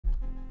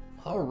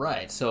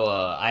Alright, so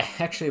I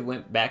actually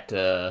went back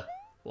to,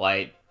 well,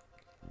 I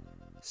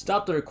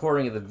stopped the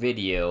recording of the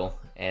video,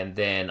 and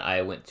then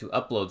I went to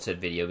upload said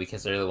video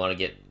because I really want to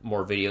get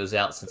more videos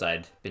out since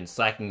I'd been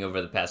slacking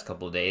over the past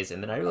couple of days,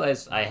 and then I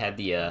realized I had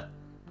the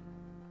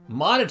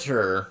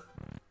monitor,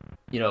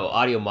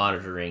 audio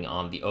monitoring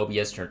on the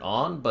OBS turned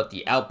on, but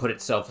the output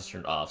itself was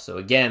turned off. So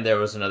again, there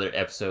was another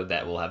episode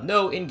that will have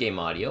no in-game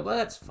audio, but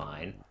that's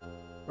fine.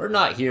 We're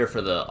not here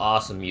for the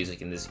awesome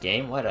music in this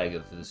game. Why did I go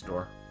through this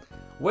door?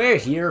 We're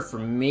here for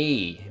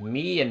me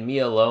and me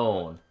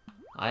alone.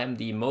 I am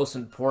the most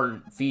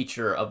important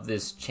feature of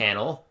this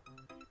channel.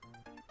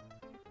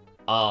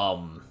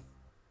 Do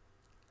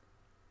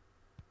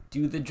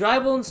the dry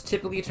bones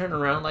typically turn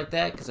around like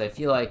that? Because I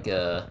feel like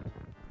the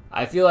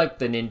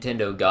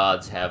Nintendo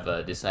gods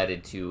have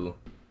decided to,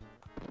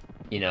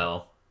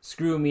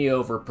 screw me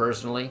over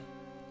personally.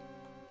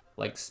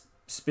 Like,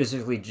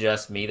 specifically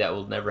just me. That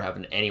will never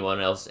happen to anyone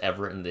else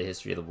ever in the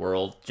history of the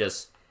world.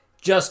 Just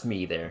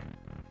me there.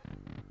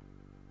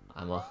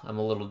 I'm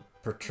a little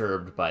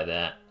perturbed by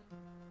that.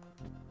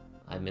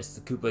 I missed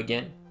the Koopa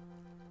again.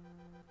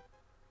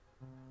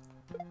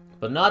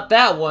 But not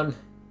that one.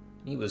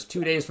 He was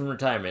 2 days from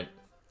retirement.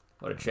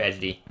 What a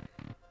tragedy.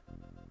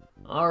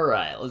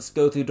 Alright, let's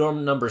go through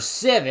dorm number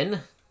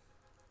 7.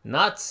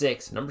 Not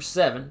 6, number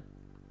 7.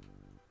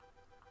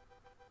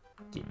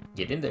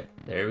 Get in there.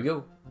 There we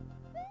go.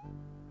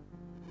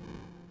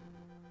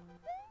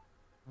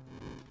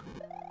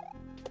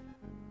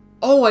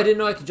 Oh, I didn't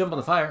know I could jump on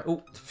the fire.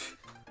 Oh,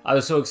 I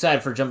was so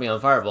excited for jumping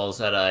on fireballs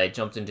that I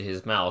jumped into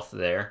his mouth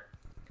there.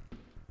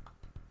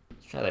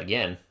 Let's try that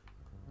again.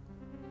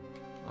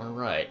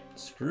 Alright,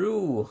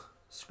 screw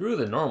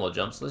the normal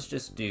jumps. Let's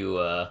just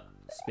do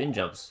spin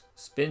jumps.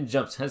 Spin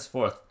jumps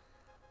henceforth.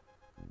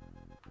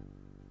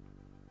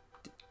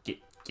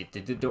 Get to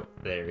the door.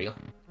 There we go.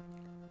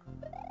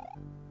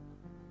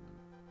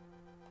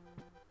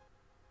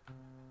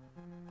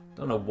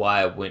 Don't know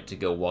why I went to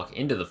go walk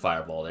into the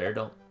fireball there.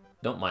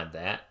 Don't mind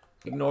that.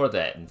 Ignore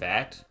that, in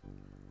fact.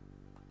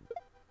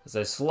 As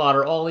I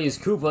slaughter all these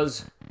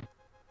Koopas.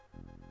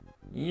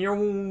 Here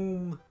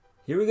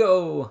we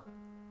go.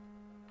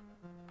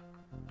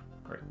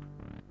 Alright.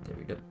 There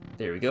we go.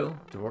 There we go.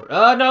 Door.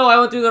 Oh, no! I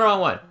went through the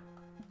wrong one!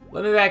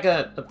 Let me back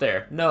up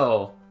there.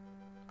 No.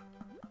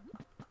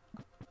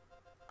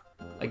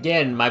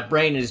 Again, my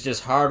brain is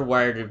just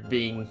hardwired to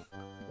being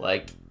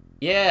like,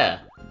 yeah,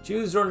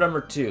 choose door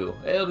number 2.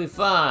 It'll be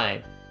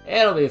fine.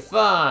 It'll be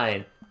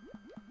fine.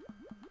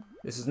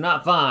 This is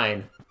not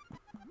fine.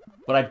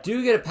 But I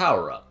do get a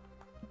power-up.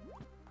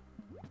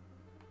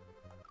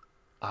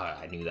 Oh,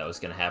 I knew that was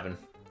going to happen.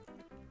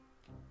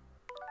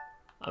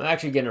 I'm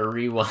actually going to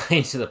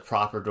rewind to the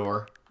proper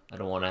door. I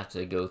don't want to have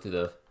to go through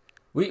the...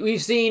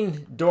 We've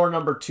seen door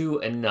number 2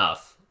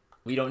 enough.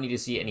 We don't need to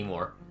see it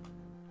anymore.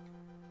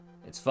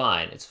 It's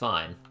fine. It's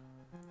fine.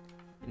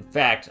 In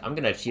fact, I'm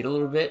going to cheat a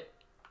little bit.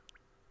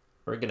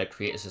 We're going to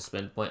create a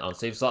suspend point on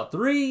save slot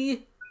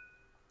 3.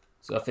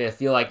 So if I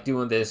feel like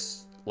doing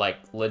this... like,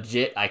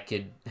 legit, I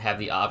could have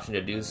the option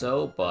to do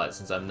so, but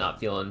since I'm not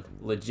feeling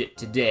legit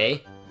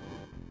today,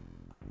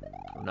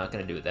 I'm not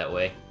gonna do it that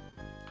way.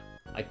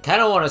 I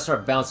kinda wanna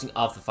start bouncing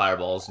off the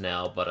fireballs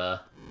now,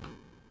 but,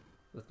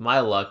 with my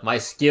luck, my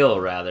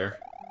skill, rather,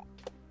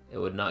 it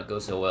would not go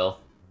so well.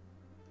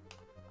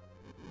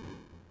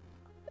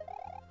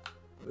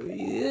 There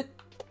we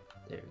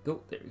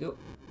go, there we go.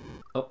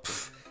 Oh,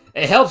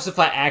 it helps if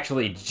I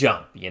actually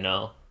jump,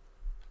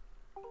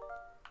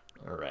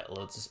 Alright,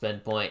 load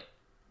suspend point.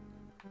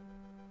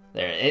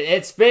 There,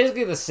 it's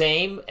basically the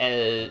same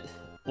as...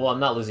 Well,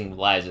 I'm not losing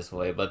lives this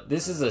way, but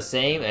this is the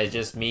same as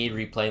just me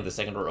replaying the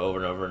second door over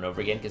and over and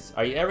over again, because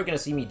are you ever going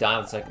to see me die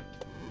on the second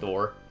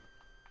door?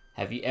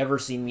 Have you ever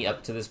seen me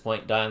up to this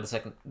point die on the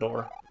second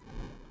door?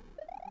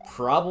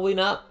 Probably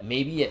not.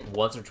 Maybe at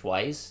once or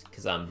twice,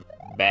 because I'm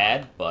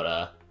bad,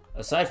 but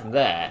aside from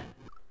that,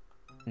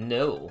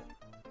 no.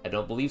 I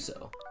don't believe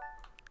so.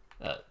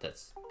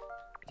 That's...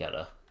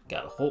 Gotta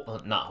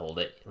hold... not hold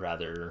it,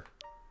 rather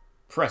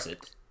press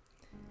it.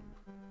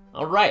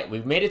 Alright,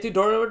 we've made it through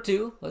door number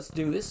 2. Let's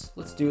do this.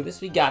 Let's do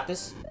this. We got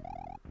this.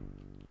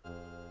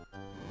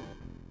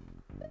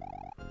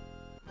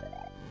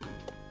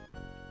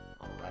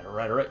 Alright,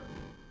 alright, alright.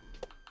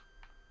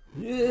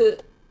 Yeah.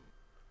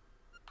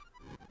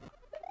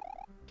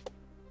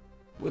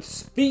 With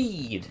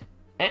speed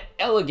and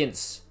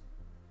elegance.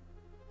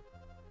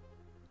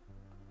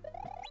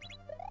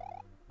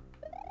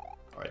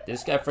 Alright,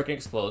 this guy freaking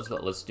explodes,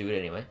 but let's do it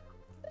anyway.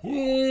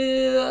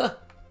 Yeah!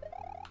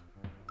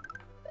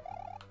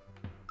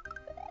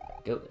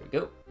 There we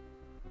go.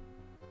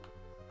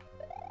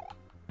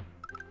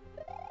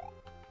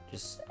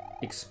 Just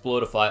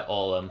explodify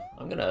all of them.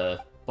 I'm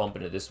gonna bump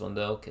into this one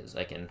though, because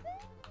I can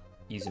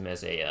use him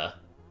as a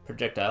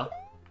projectile.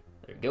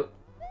 There we go.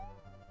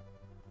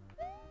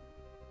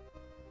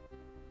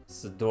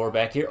 It's the door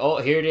back here.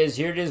 Oh, here it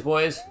is,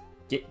 boys.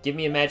 Give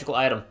me a magical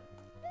item.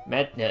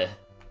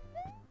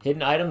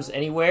 Hidden items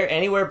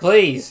anywhere,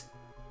 please.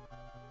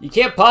 You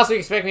can't possibly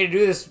expect me to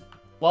do this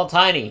while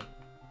tiny.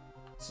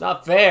 It's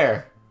not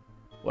fair.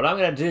 What I'm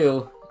gonna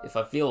do, if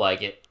I feel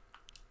like it,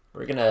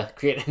 we're gonna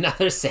create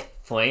another save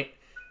point.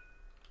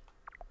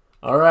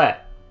 Alright.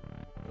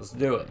 Let's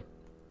do it.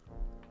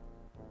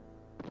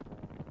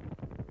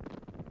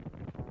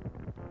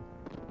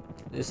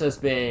 This has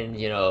been,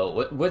 you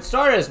know, what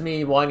started as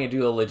me wanting to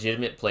do a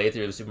legitimate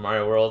playthrough of Super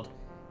Mario World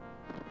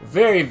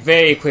very,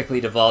 very quickly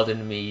devolved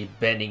into me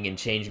bending and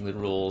changing the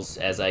rules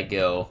as I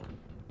go.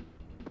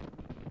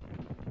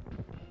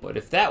 But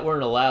if that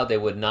weren't allowed, they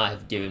would not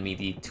have given me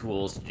the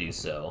tools to do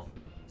so.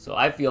 So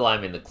I feel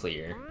I'm in the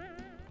clear.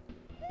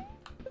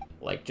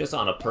 Like, just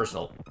on a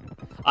personal...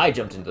 I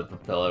jumped into the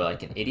propeller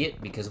like an idiot,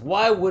 because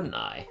why wouldn't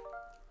I?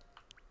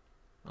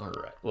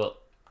 Alright, well,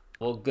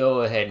 we'll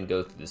go ahead and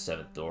go through the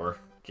 7th door.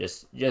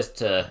 Just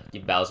to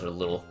give Bowser a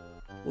little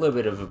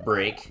bit of a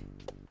break.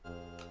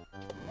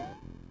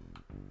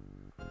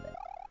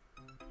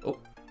 Oh.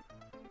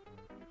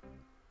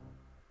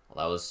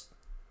 Well,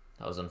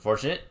 that was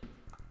unfortunate.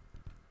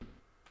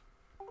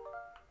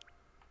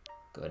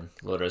 Go ahead and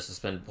load our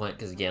suspended point,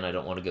 because again, I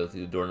don't want to go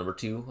through door number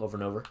 2 over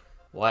and over.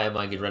 Why am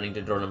I running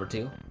to door number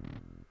 2?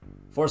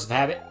 Force of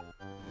habit.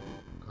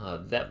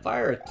 That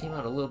fire came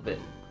out a little bit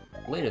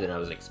later than I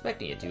was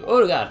expecting it to.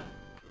 Oh god!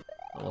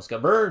 Almost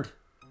got burned.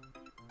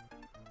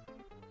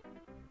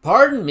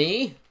 Pardon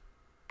me?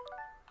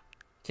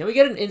 Can we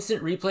get an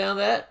instant replay on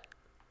that?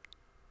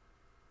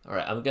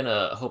 Alright, I'm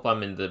gonna hope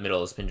I'm in the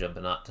middle of the spin jump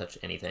and not touch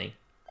anything.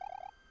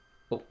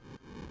 Oh.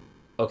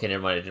 Okay,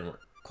 never mind, it didn't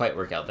quite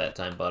work out that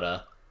time,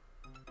 but,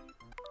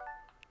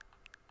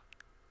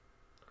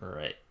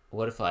 Alright,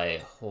 what if I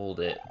hold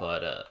it,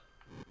 but,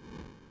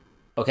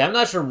 Okay, I'm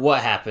not sure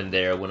what happened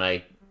there when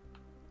I,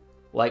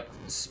 like,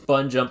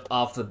 spun jump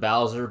off the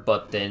Bowser,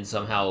 but then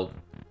somehow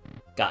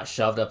got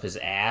shoved up his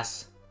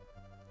ass.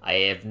 I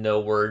have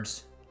no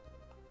words.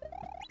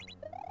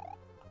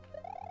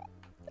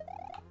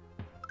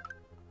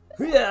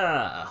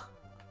 Yeah.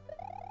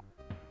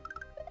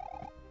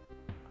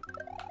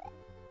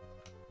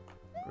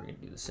 We're gonna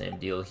do the same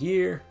deal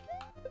here.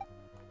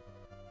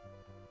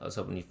 I was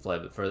hoping you'd fly a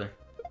bit further.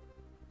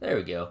 There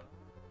we go.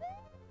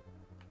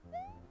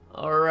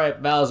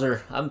 Alright,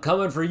 Bowser, I'm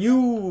coming for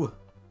you!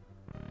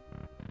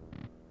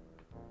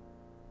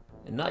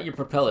 And not your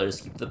propellers,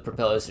 keep the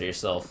propellers to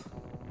yourself.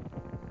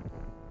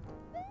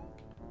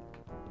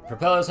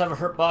 Propellers have a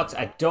hurt box.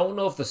 I don't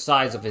know if the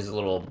size of his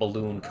little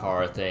balloon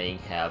car thing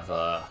have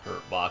a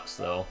hurt box,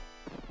 though.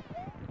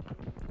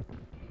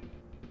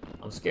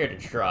 I'm scared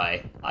to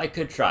try. I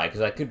could try,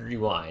 because I could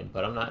rewind,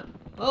 but I'm not...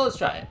 Well, let's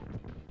try it.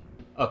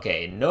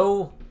 Okay,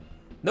 no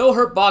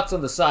hurt box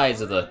on the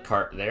sides of the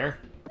cart there.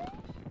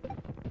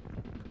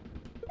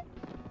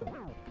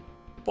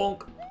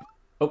 Bonk.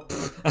 Oh,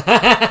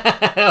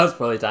 that was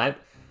probably timed.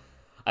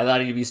 I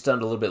thought he'd be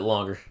stunned a little bit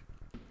longer.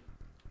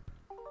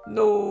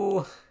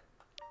 No.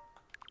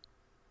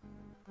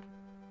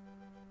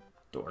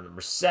 Door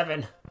number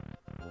 7.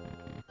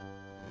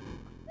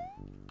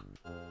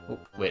 Oh,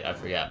 wait, I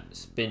forgot.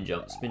 Spin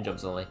jump. Spin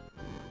jumps only.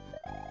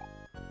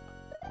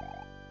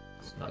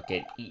 Let's not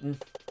get eaten.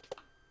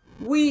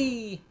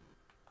 Whee!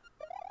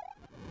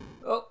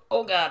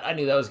 Oh god, I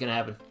knew that was gonna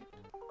happen.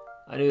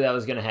 I knew that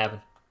was gonna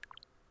happen.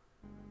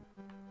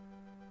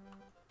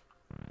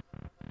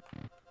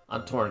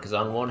 I'm torn, because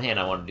on one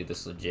hand I want to do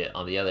this legit.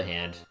 On the other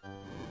hand,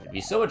 it'd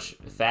be so much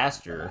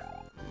faster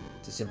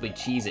to simply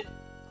cheese it.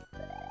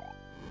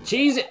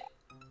 Cheese it!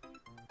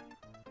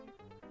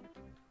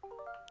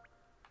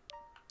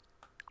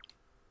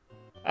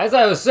 As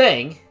I was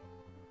saying...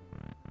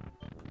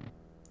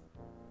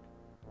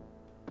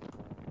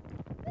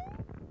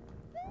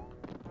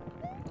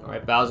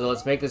 Alright, Bowser,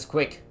 let's make this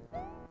quick.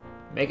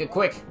 Make it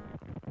quick.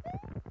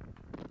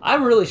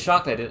 I'm really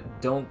shocked that it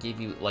don't give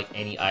you, like,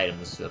 any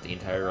items throughout the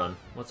entire run.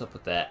 What's up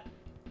with that?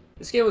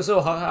 This game was so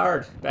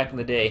hard back in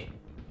the day.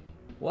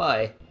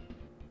 Why?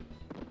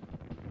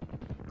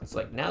 It's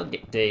like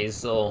nowadays,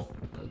 so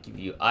they'll give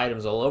you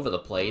items all over the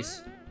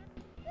place.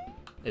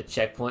 A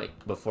checkpoint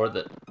before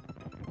the...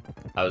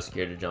 I was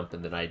scared to jump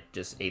and then I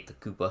just ate the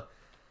Koopa.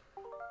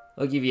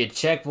 They'll give you a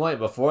checkpoint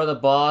before the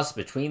boss,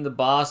 between the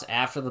boss,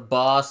 after the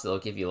boss. They'll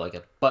give you like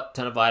a butt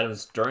ton of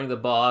items during the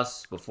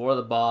boss, before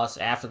the boss,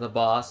 after the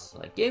boss.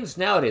 Like, games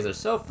nowadays are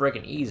so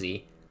freaking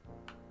easy.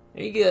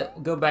 And you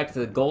go back to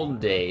the golden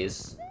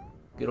days.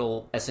 Good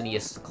old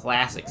SNES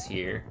classics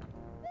here.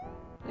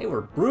 They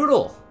were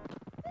brutal.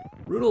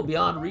 Brutal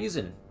beyond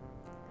reason.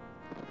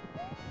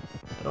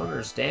 I don't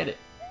understand it.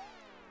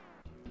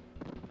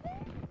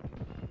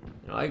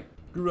 You know, I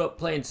grew up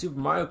playing Super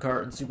Mario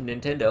Kart and Super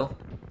Nintendo.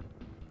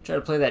 Try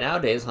to play that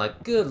nowadays, I'm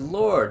like, good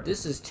lord,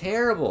 this is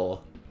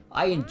terrible.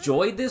 I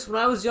enjoyed this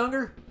when I was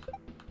younger.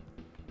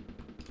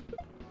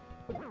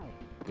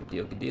 Good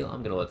deal, good deal.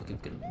 I'm gonna let the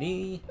Koop get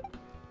me.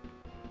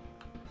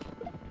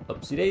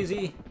 Upsy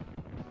daisy.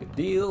 Good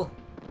deal.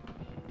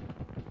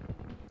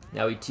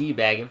 Now we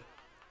teabag him.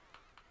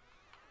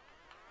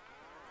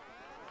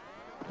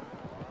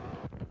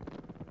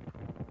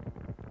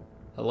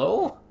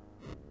 Hello?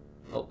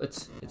 Oh,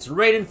 it's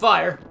raining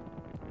fire.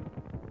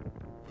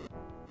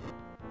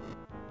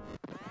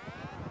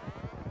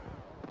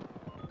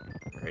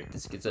 Alright,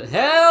 this gets a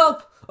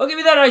help! Oh, give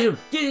me that item!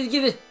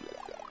 Give it!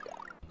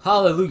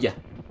 Hallelujah.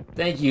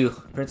 Thank you,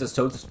 Princess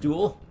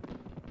Toadstool.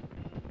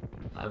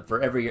 I'm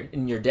forever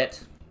in your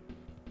debt.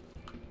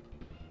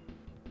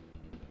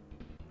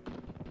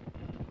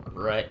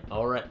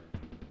 Alright.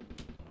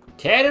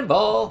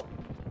 Cannonball!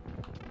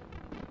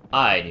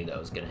 I knew that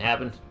was gonna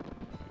happen.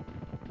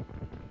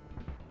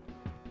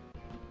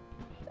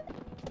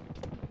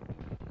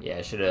 Yeah,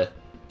 I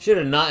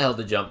should've not held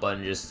the jump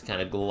button, just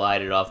kind of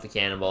glided off the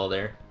cannonball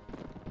there.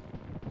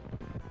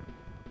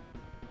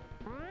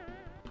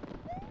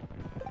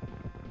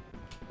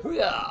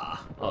 Hoo-yah!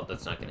 Oh,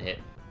 that's not gonna hit.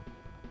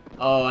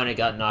 Oh, and it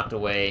got knocked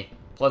away.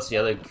 Plus the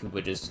other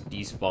Koopa just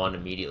despawned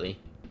immediately.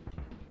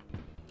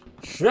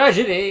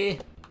 Tragedy!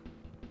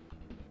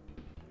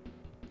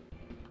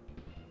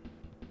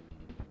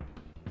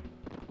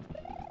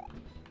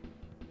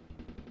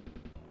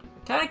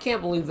 I kinda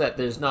can't believe that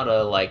there's not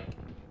a, like,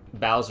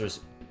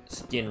 Bowser's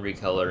skin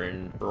recolor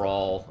in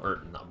Brawl,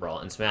 or not Brawl,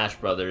 in Smash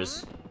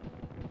Brothers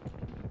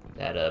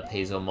that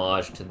pays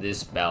homage to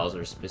this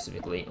Bowser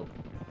specifically. Oh,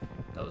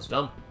 that was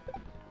dumb.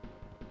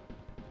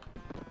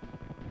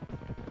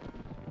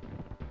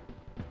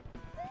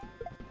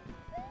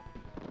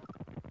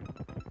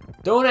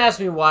 Don't ask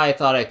me why I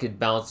thought I could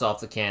bounce off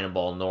the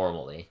cannonball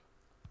normally.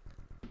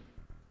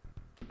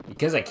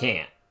 Because I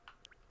can't.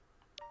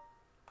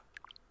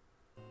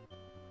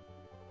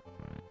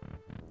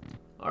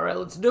 Alright,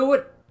 let's do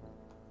it!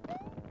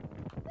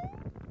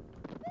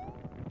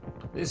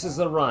 This is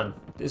the run.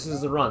 This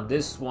is the run.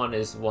 This one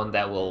is one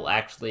that will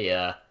actually,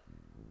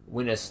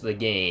 win us the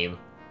game.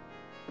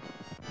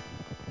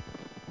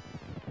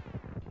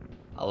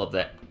 I love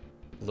that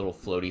little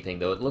floaty thing,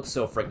 though. It looks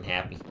so freaking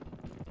happy.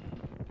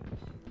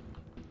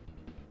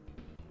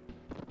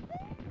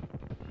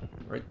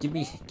 Alright, give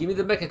me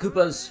the Mecha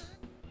Koopas!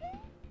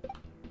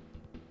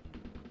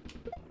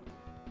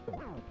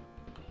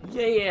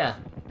 Yeah!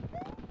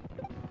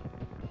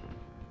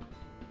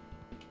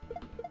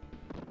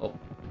 Oh,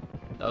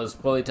 that was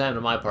poorly timed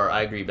on my part.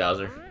 I agree,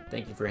 Bowser.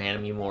 Thank you for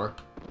handing me more.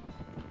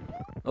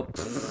 Oh,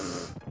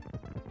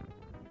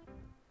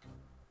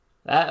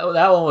 that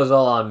one was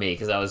all on me,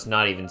 because I was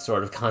not even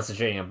sort of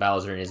concentrating on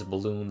Bowser and his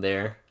balloon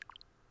there.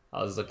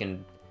 I was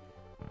looking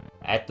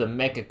at the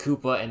Mecha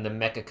Koopa and the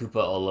Mecha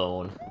Koopa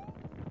alone.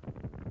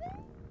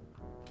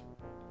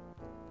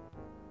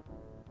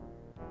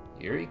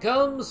 Here he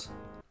comes!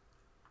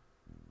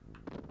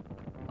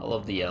 I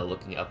love the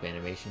looking up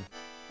animation,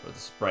 or the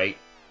sprite.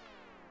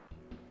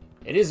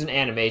 It is an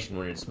animation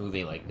when it's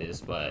moving like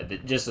this,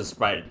 but just the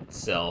sprite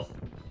itself.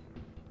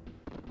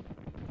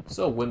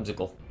 So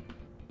whimsical.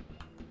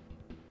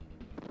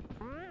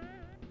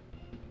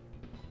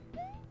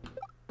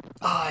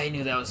 Ah, I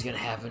knew that was gonna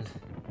happen.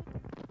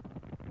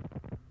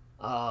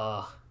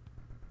 Ah,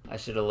 I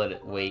should have let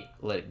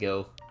it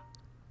go.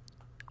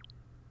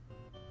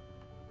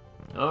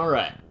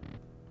 Alright.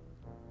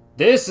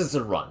 This is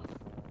the run.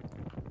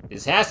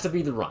 This has to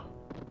be the run.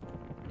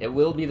 It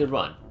will be the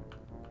run.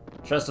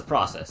 Trust the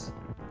process.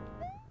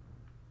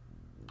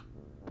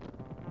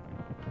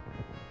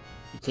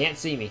 You can't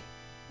see me.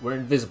 We're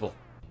invisible.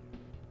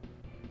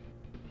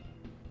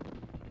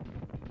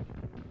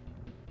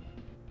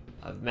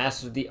 I've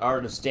mastered the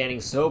art of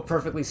standing so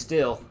perfectly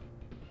still.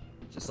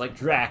 Just like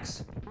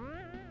Drax.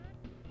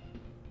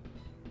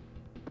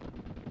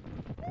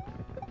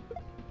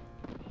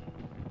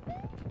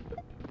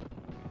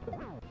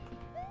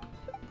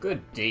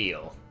 Good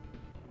deal.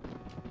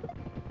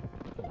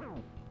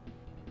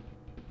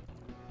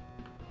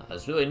 I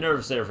was really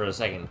nervous there for a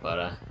second,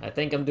 but I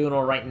think I'm doing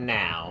alright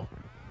now.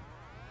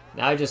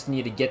 Now I just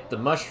need to get the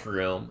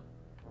mushroom,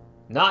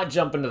 not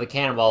jump into the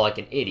cannonball like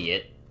an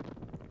idiot.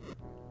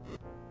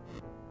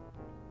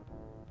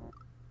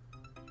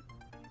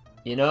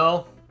 You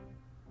know,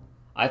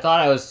 I thought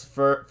I was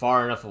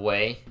far enough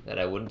away that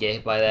I wouldn't get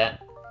hit by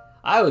that.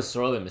 I was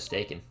sorely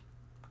mistaken.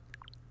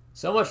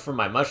 So much for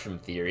my mushroom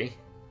theory.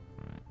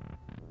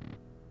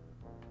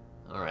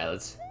 Alright,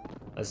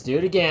 let's do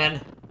it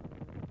again.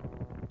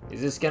 Is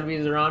this gonna be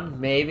the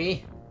run?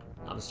 Maybe.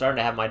 I'm starting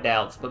to have my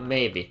doubts, but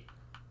maybe.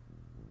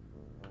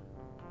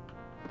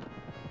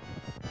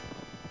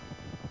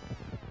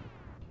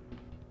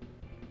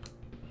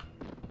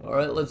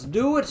 Alright, let's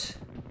do it!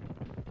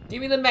 Give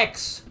me the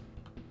mechs!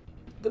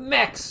 The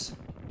mechs!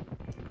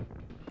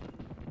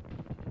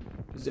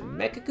 Is it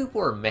Mecha Koopa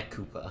or Mech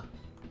Koopa?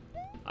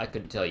 I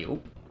couldn't tell you.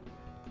 Oop.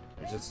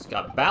 I just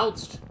got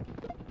bounced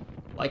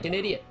like an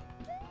idiot.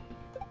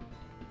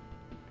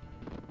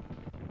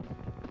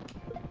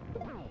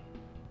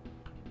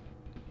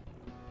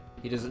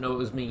 He doesn't know it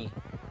was me.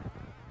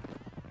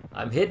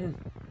 I'm hidden.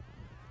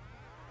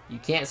 You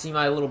can't see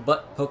my little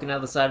butt poking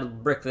out the side of the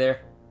brick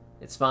there.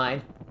 It's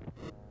fine.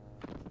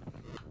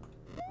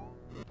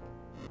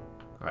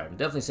 Alright, I'm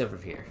definitely safe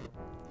over here.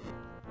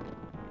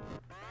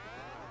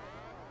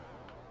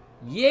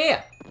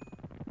 Yeah!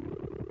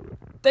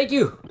 Thank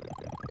you!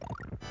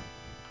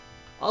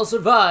 I'll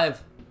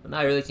survive! But now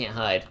I really can't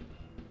hide.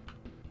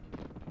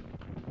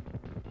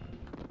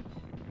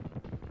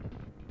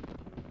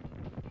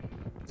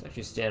 Let's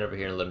actually stand over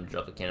here and let him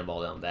drop the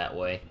cannonball down that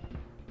way.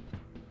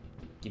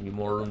 Give me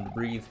more room to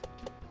breathe.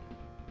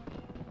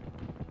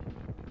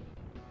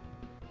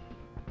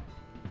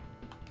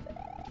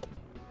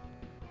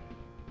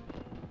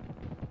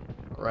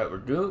 Alright,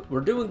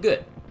 we're doing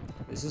good.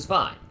 This is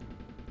fine.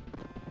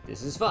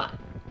 This is fine.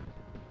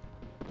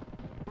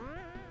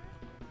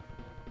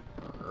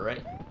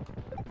 Alright.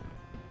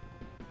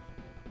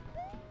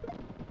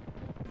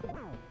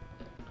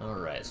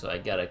 Alright, so I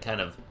gotta kind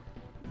of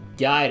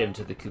guide him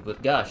to the Koopa.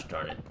 Gosh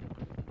darn it.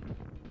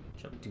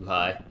 Jump too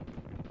high.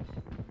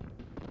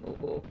 Oh,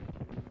 oh.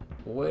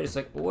 Wait a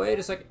sec. Wait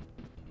a second.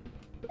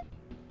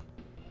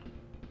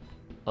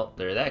 Oh,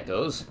 there that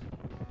goes.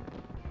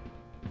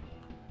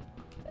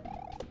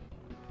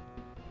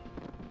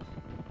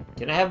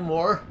 Can I have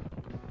more?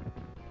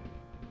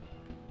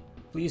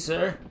 Please,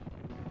 sir.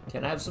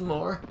 Can I have some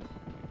more?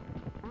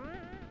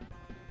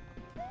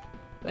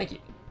 Thank you.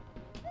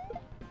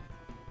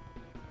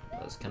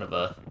 That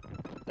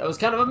was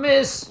kind of a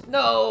miss.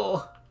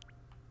 No.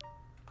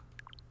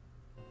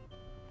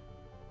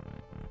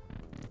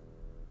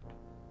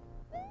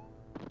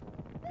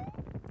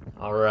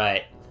 All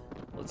right.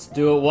 Let's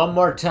do it one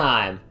more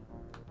time.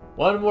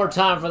 One more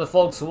time for the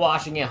folks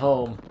watching at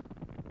home.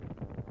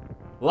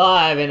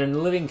 Live and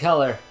in living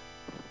color.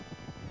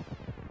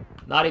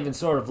 Not even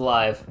sort of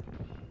live.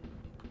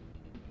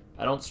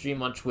 I don't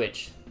stream on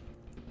Twitch.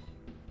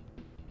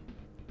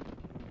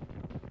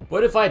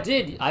 But if I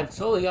did, I've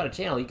totally got a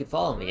channel you could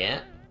follow me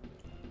at.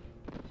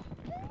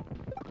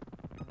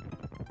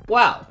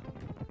 Wow.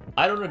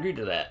 I don't agree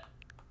to that.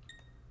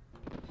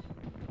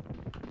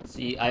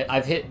 See,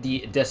 I've hit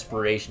the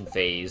desperation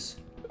phase.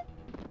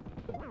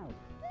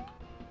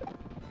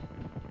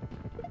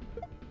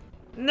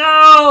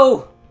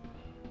 No!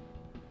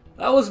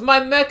 That was my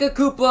Mecha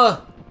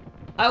Koopa!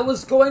 I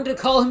was going to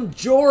call him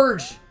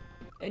George!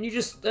 And you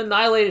just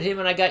annihilated him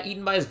and I got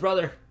eaten by his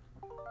brother.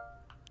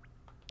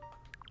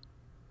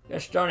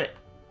 Gosh darn it.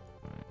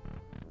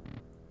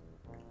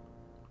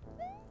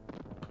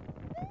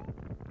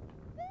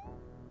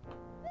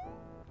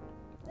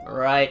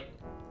 Alright.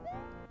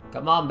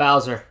 Come on,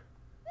 Bowser.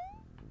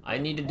 I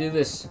need to do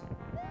this.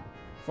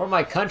 For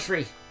my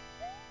country.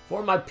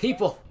 For my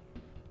people.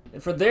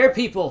 And for their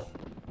people.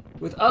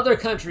 With other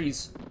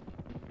countries.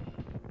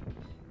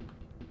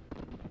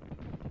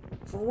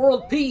 For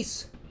world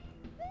peace.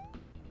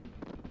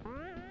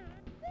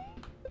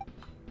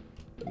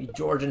 Give me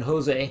George and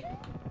Jose.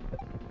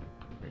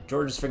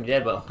 George is freaking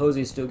dead, but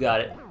Jose still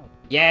got it.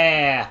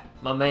 Yeah!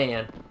 My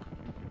man.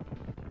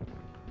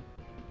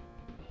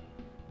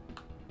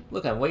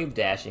 Look, I'm wave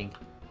dashing.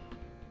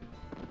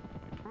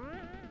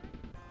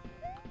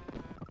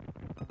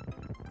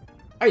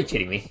 Are you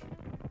kidding me?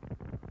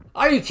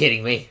 Are you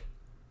kidding me?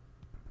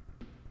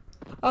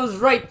 I was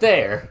right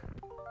there.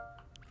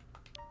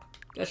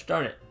 Gosh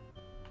darn it.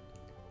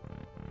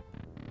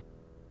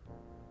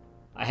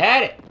 I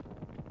had it.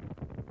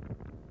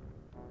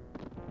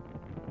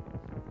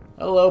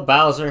 Hello,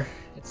 Bowser.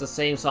 It's the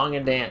same song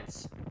and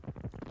dance.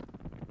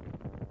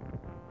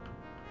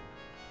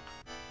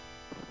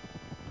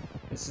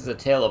 This is a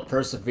tale of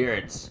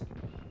perseverance.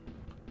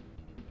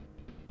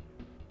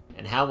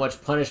 And how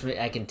much punishment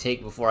I can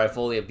take before I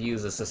fully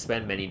abuse the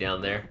suspend menu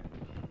down there.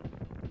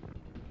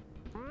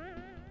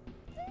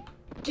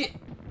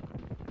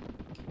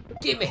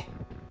 Get me!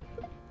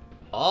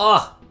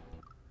 Oh!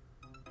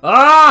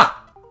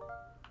 Ah!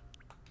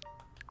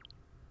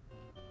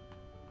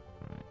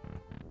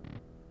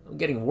 I'm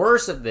getting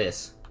worse at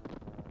this.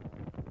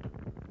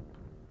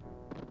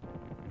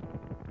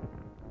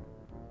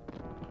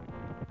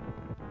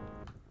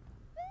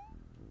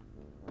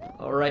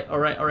 Alright,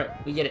 alright,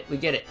 alright. We get it, we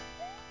get it.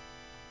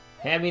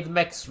 Hand me the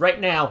mechs right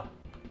now.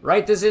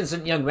 Right this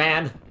instant, young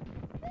man.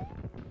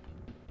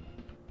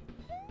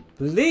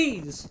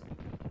 Please.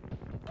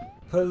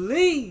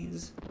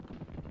 Please.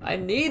 I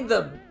need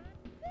them.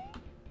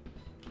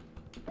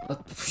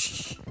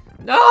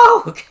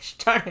 No! Gosh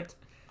darn it.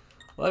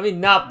 Let me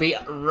not be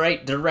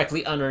right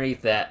directly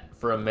underneath that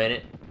for a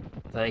minute.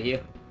 Thank you.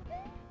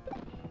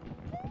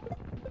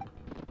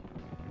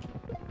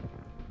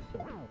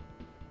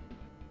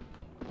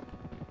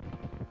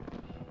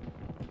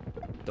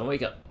 Don't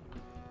wake up.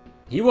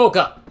 He woke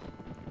up.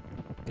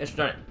 Gosh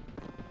darn it.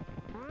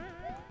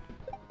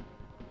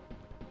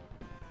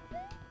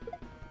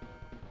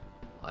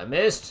 I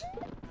missed.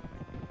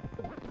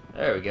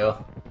 There we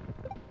go.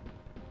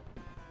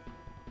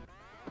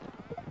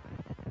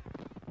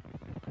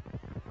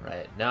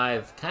 Right, now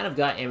I've kind of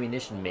got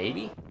ammunition,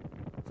 maybe,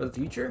 for the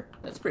future.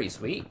 That's pretty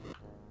sweet.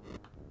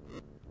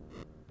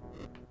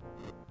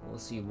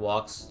 Let's see,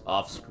 walks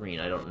off screen.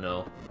 I don't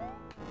know.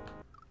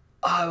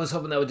 Oh, I was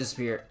hoping that would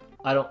disappear.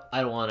 I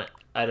don't want it.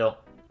 I don't.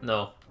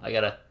 No, I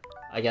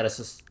gotta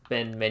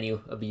suspend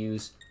menu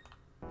abuse.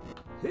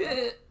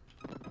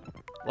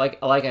 Like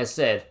I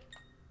said.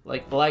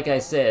 Like I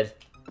said.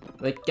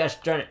 Like, gosh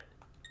darn it.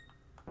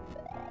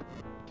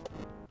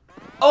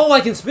 Oh,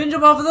 I can spin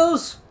jump off of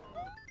those?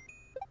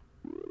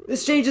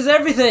 This changes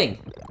everything!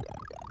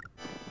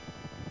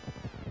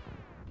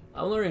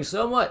 I'm learning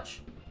so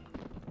much.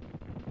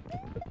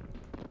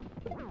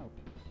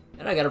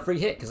 And I got a free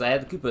hit because I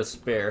had the Koopa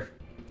spare.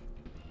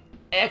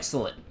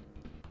 Excellent.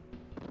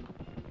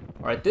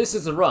 Alright, this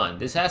is the run.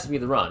 This has to be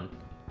the run.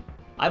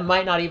 I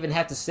might not even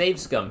have to save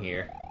scum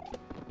here.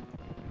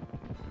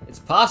 It's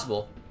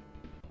possible.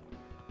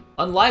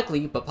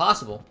 Unlikely, but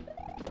possible.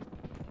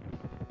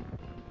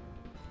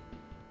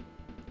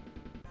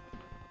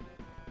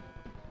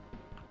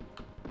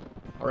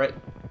 Alright.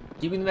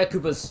 Give me the Mech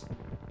Koopas.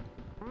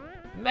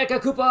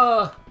 Mecha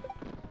Koopa!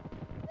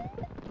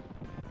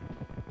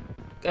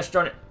 Gosh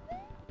darn it.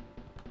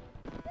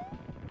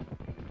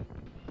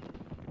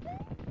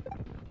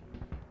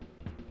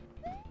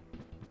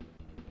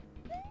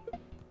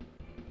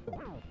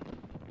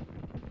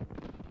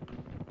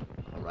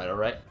 Alright,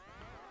 alright.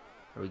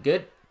 Are we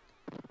good?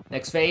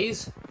 Next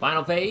phase?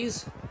 Final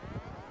phase?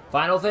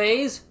 Final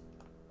phase?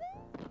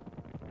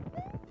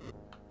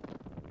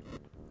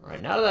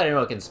 Alright, now that I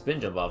know I can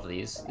spin jump off of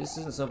these, this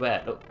isn't so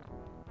bad. Oh.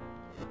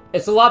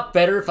 It's a lot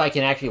better if I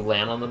can actually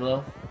land on them,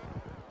 though.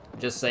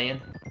 Just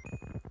saying.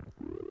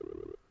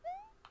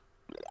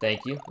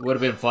 Thank you. It would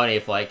have been funny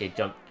if like it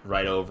jumped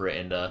right over it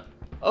and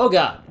oh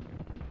god!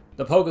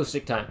 The pogo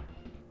stick time.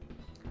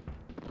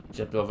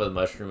 Jumped over the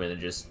mushroom and then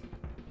just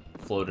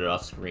floated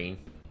off screen.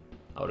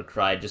 I would have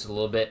cried just a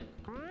little bit.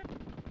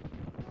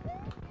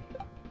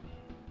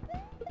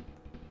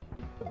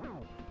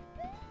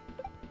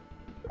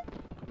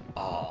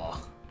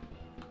 Aw.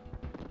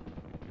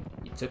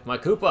 You took my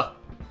Koopa!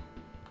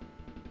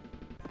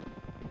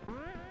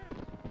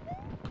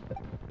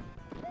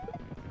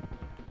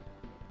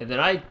 And then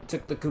I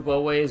took the Koopa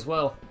away as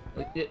well.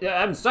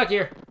 I'm stuck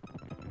here.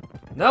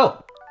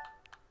 No!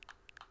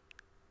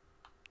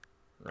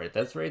 Right,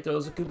 that's right,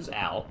 throws the Koopas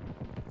out.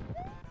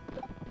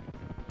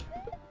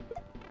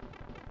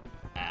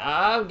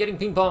 I'm getting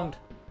ping-ponged.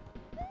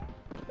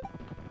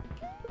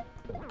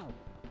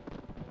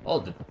 Oh,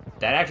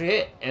 that actually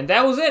hit. And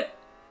that was it!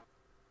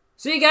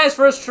 See you guys,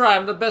 first try.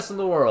 I'm the best in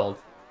the world.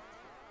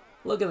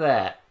 Look at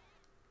that.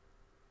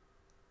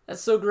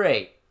 That's so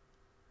great.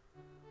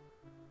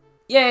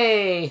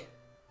 Yay!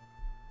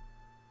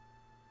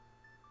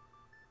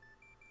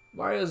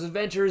 Mario's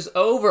adventure is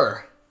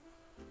over.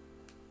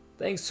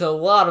 Thanks to a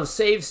lot of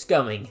save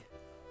scumming.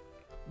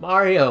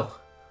 Mario,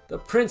 the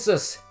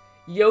princess,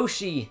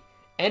 Yoshi,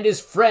 and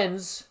his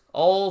friends,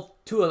 all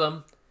 2 of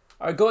them,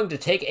 are going to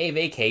take a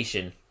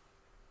vacation.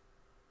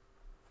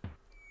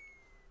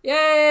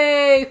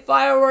 Yay!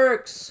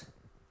 Fireworks!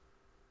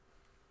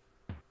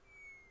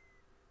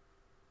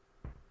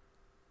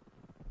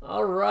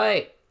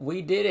 Alright,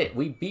 we did it.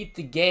 We beat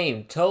the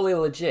game. Totally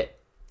legit.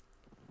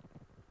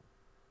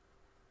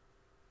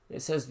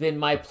 This has been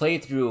my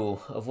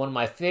playthrough of one of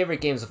my favorite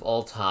games of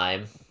all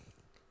time.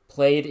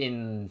 Played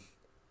in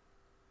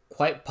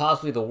quite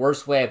possibly the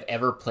worst way I've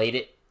ever played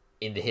it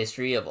in the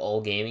history of all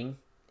gaming.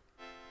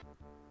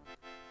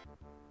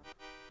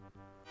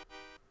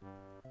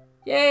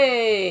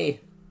 Yay!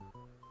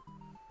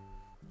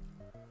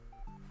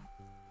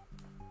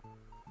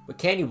 But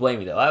can you blame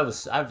me though? I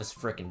was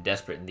freaking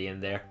desperate in the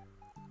end there.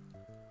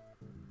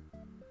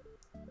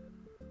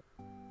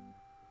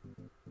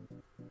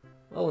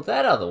 Well, with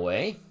that out of the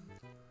way,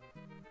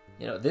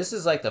 you know, this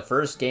is like the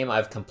first game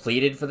I've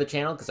completed for the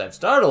channel, because I've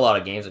started a lot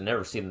of games and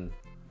never seen them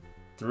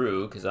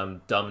through, because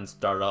I'm dumb and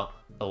started off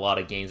a lot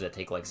of games that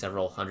take like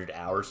several hundred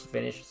hours to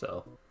finish,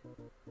 so.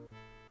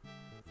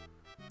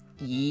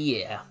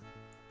 Yeah.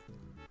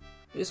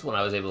 This one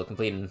I was able to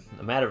complete in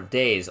a matter of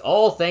days,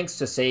 all thanks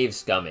to save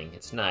scumming.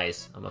 It's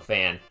nice. I'm a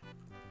fan.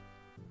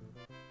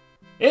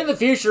 In the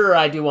future,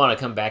 I do want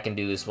to come back and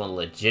do this one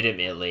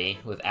legitimately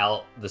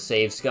without the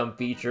save scum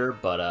feature,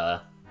 but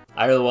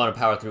I really want to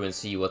power through and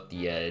see what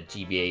the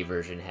GBA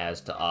version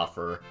has to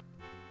offer.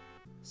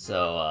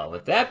 So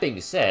with that being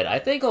said, I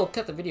think I'll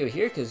cut the video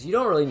here because you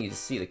don't really need to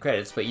see the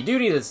credits, but you do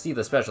need to see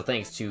the special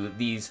thanks to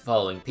these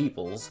following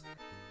peoples.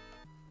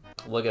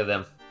 Look at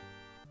them.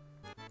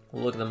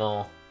 Look at them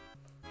all.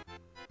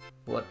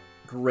 What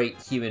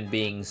great human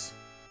beings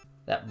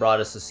that brought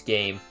us this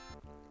game.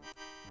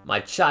 My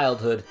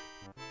childhood.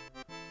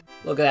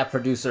 Look at that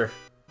producer.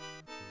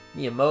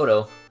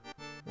 Miyamoto.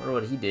 Wonder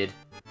what he did.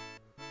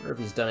 Wonder if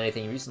he's done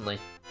anything recently.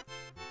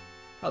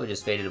 Probably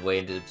just faded away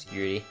into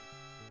obscurity.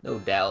 No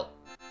doubt.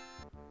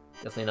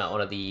 Definitely not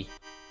one of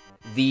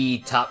the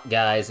top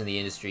guys in the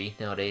industry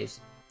nowadays.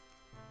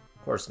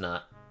 Of course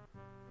not.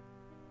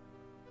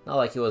 Not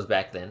like he was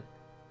back then.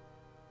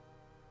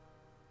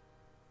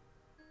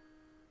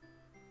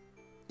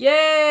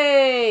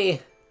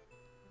 Yay!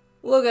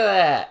 Look at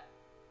that.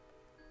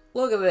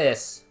 Look at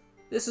this.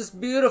 This is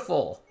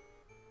beautiful.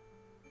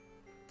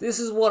 This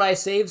is what I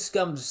saved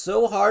scum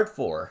so hard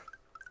for.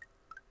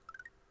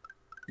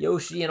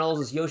 Yoshi and all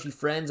his Yoshi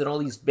friends and all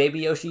these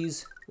baby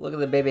Yoshis. Look at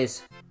the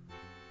babies.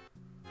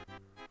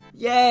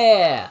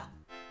 Yeah!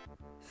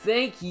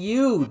 Thank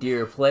you,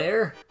 dear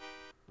player.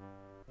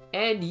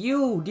 And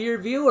you, dear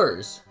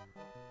viewers.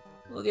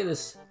 Look at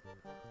this.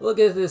 Look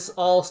at this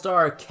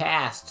all-star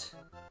cast.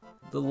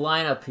 The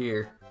lineup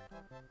here.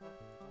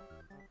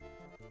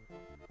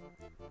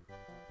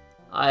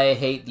 I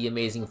hate the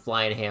amazing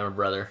Flying Hammer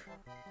Brother.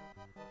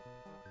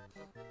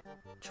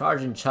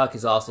 Charge and Chuck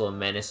is also a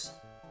menace.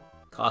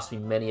 Cost me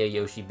many a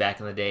Yoshi back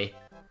in the day.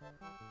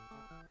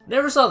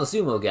 Never saw the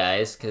sumo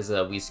guys, because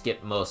we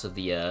skipped most of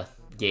the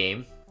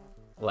game.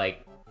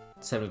 Like,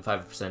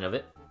 75% of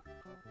it.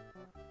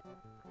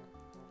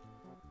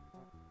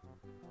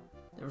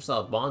 Never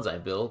saw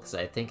Bonsai Bill, because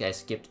I think I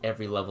skipped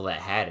every level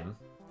that had him.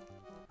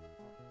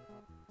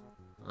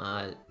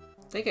 I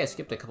think I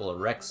skipped a couple of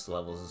Rex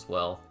levels as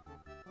well.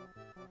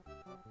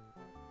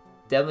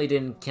 Definitely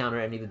didn't encounter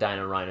any of the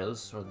Dino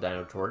Rhinos, or the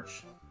Dino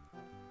Torch.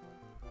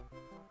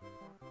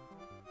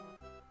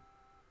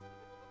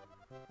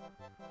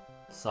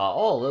 Saw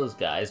all those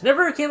guys.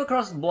 Never came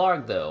across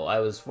Blarg, though. I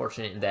was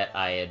fortunate in that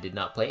I did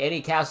not play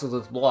any castles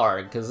with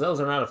Blarg, because those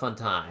are not a fun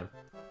time.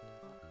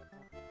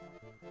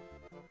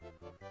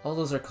 All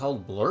those are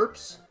called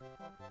blurps?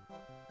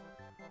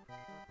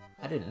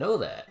 I didn't know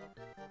that.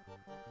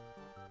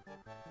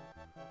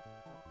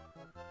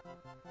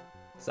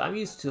 So I'm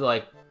used to,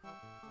 like...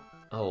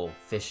 Oh,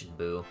 Fish and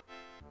Boo.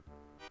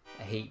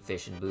 I hate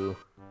Fish and Boo.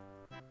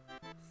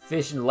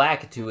 Fish and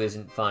Lakitu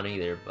isn't fun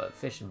either, but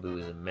Fish and Boo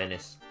is a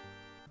menace.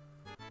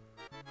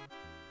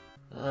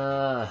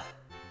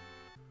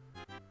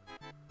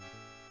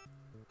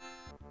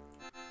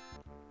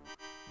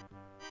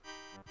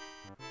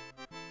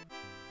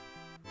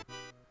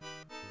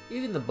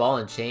 Even the Ball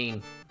and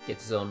Chain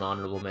gets its own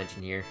honorable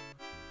mention here.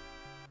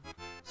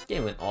 This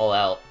game went all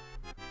out.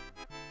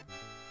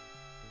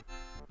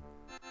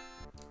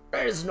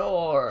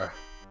 Reznor!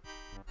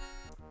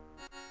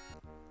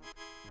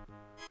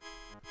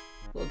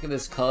 Look at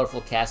this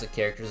colorful cast of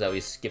characters that we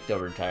skipped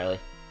over entirely.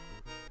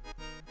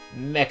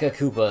 Mecha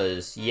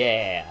Koopas,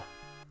 yeah!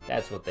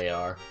 That's what they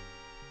are.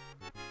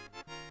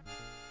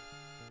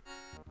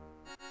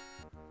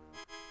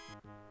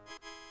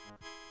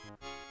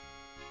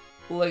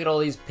 Look at all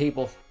these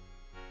people.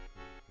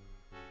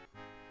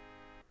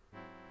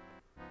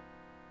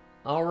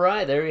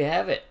 Alright, there you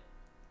have it.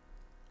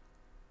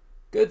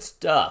 Good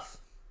stuff.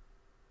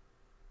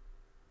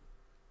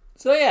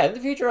 So yeah, in the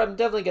future I'm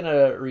definitely going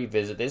to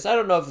revisit this. I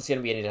don't know if it's going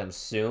to be anytime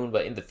soon,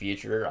 but in the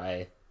future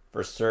I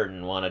for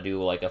certain want to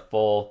do like a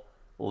full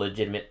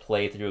legitimate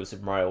playthrough of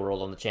Super Mario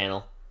World on the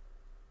channel.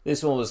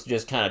 This one was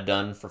just kind of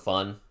done for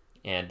fun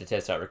and to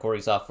test out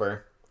recording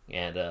software,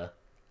 and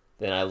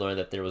then I learned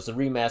that there was a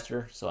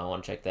remaster, so I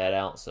want to check that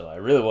out. So I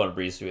really want to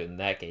breeze through it in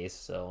that case.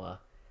 So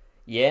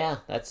yeah,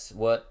 that's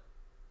what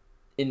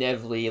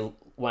inevitably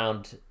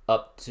wound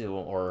up to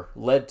or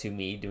led to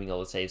me doing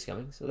all the save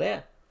scumming. So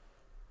yeah,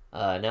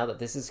 now that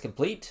this is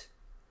complete,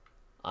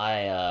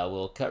 I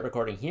will cut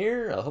recording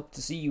here. I hope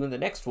to see you in the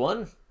next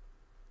one,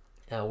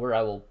 where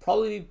I will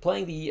probably be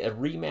playing the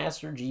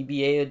remaster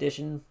GBA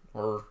edition,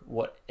 or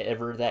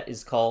whatever that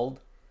is called.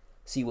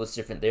 See what's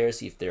different there,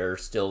 see if they're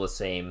still the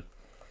same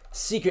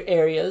secret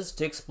areas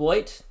to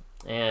exploit,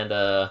 and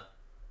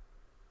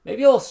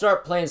maybe I'll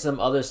start playing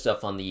some other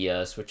stuff on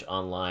the Switch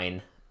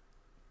Online,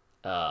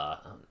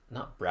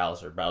 not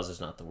browser's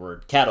not the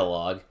word,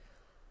 catalog,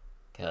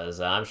 because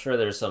I'm sure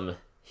there's some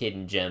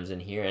hidden gems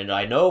in here, and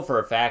I know for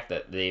a fact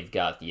that they've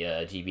got the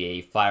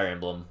GBA Fire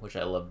Emblem, which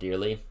I love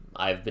dearly.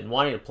 I've been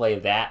wanting to play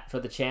that for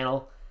the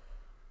channel.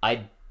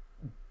 I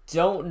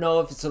don't know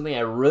if it's something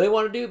I really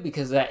want to do,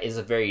 because that is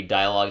a very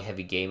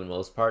dialogue-heavy game in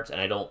most parts, and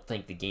I don't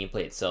think the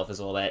gameplay itself is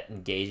all that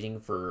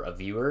engaging for a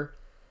viewer.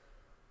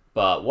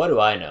 But what do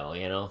I know,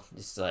 you know?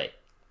 It's like,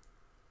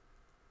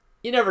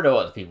 you never know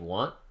what the people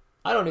want.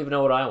 I don't even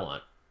know what I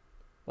want.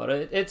 But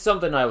it's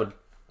something I would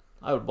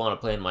want to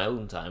play in my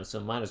own time,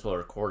 so might as well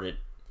record it.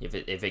 If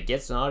it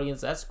gets an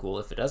audience, that's cool.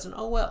 If it doesn't,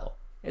 oh well.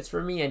 It's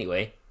for me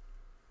anyway.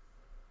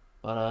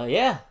 But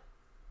yeah,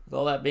 with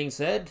all that being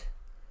said,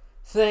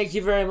 thank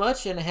you very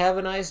much, and have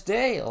a nice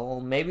day.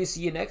 I'll maybe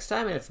see you next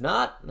time, and if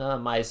not,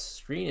 my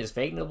screen is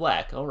fading to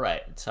black.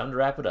 Alright, it's time to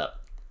wrap it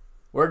up.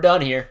 We're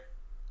done here.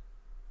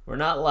 We're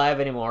not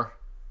live anymore.